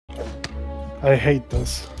I hate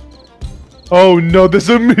this. Oh no, there's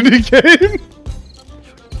a minigame!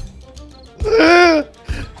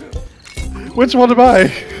 Which one am I?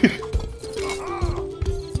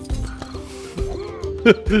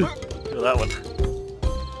 That one.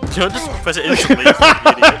 You don't just press it instantly, you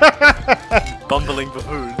idiot. Bumbling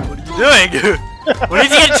buffoon. What are you doing? We need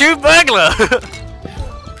to get true burglar!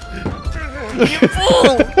 You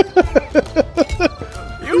fool!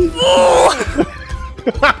 You fool!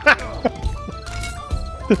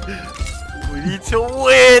 We need to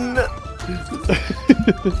win!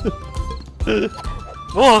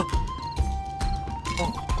 Whoa!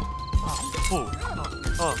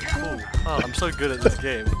 Oh, I'm so good at this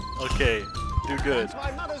game. Okay, do good.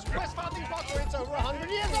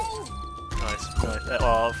 Nice.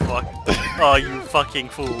 Oh, fuck. Oh, you fucking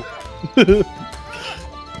fool. You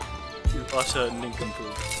utter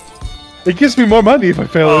nincompoop. It gives me more money if I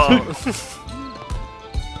fail it.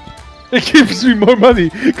 It gives me more money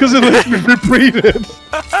because it lets me repeat it.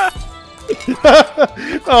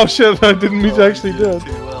 Oh shit, I didn't mean to actually do it.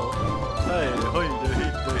 Too well.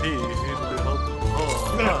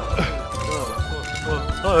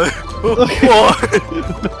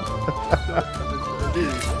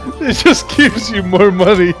 It just gives you more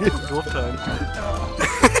money. Dwarf time.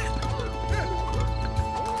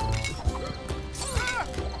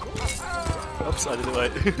 Oops, I did it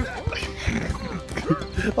right.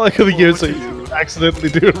 I like how the games like you accidentally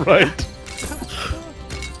do it right.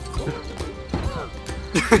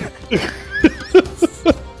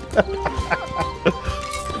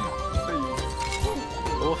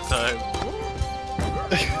 Dwarf time.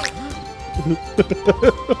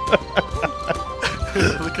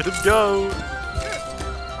 Look at him go!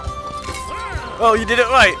 Oh, you did it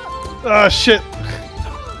right! Ah, shit!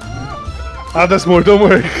 Ah, there's more, don't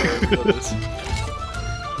worry.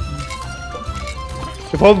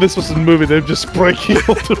 If all this wasn't moving, they'd just breaking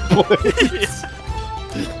all the blades.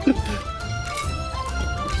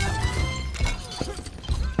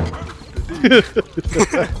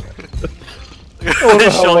 Oh,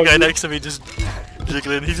 this short guy next to me just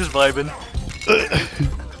jiggling, he's just vibing.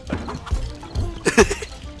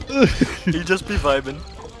 He just be vibing.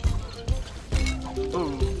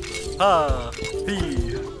 Ooh. Ha! He.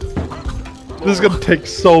 This is gonna take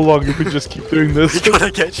so long if we just keep doing this. You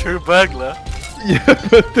gotta get through burglar. Yeah,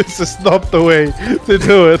 but this is not the way to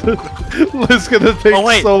do it. It's gonna take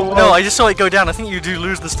so long. No, I just saw it go down. I think you do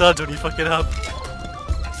lose the studs when you fuck it up.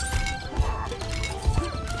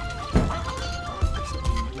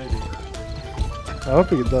 Maybe. I don't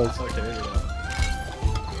think it does. Okay, maybe not.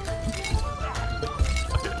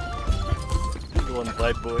 Go on,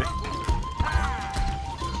 bad boy.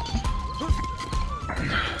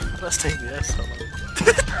 Let's take the S on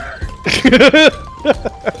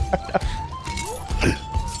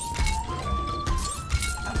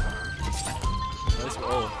Nice,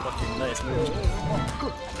 oh, fucking nice move.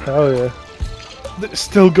 Hell yeah. It's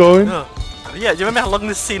still going? No. Yeah, do you remember how long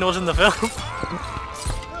this scene was in the film?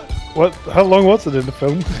 What? How long was it in the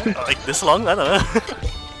film? Like this long? I don't know.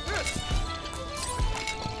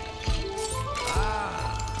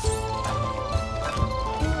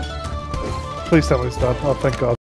 Please tell me it's done. Oh, thank God.